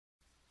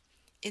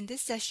In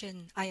this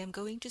session, I am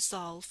going to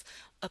solve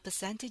a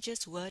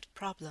percentages word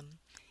problem.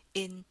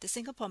 In the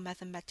Singapore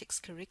Mathematics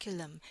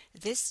curriculum,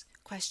 this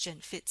question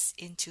fits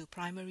into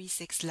primary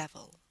 6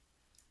 level.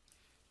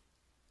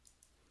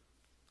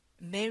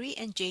 Mary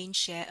and Jane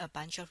share a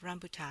bunch of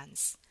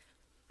rambutans.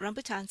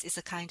 Rambutans is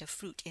a kind of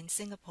fruit in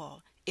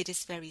Singapore. It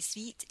is very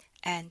sweet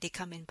and they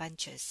come in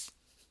bunches.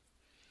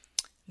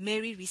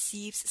 Mary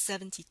receives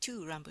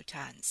 72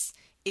 rambutans.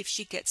 If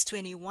she gets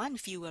 21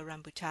 fewer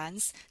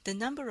rambutans, the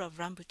number of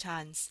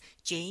rambutans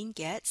Jane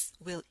gets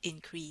will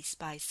increase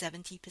by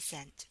 70%.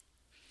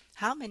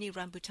 How many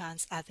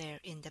rambutans are there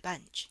in the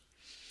bunch?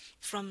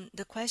 From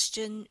the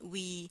question,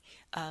 we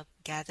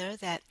gather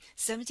that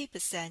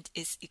 70%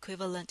 is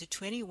equivalent to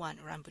 21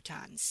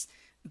 rambutans,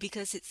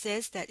 because it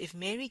says that if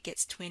Mary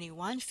gets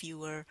 21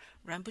 fewer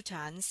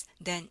rambutans,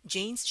 then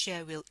Jane's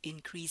share will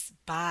increase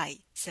by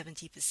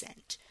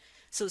 70%.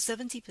 So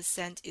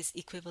 70% is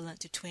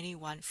equivalent to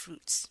 21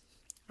 fruits,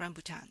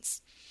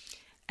 rambutans.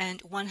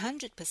 And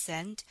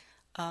 100%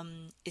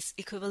 is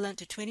equivalent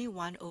to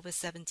 21 over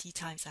 70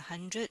 times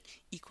 100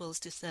 equals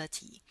to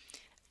 30.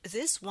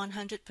 This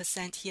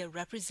 100% here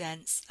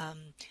represents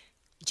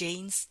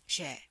Jane's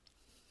share.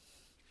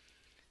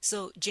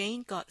 So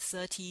Jane got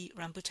 30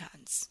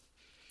 rambutans.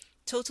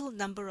 Total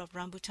number of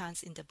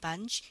rambutans in the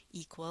bunch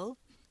equal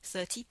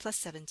 30 plus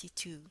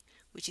 72,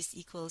 which is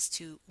equals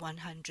to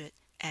 102.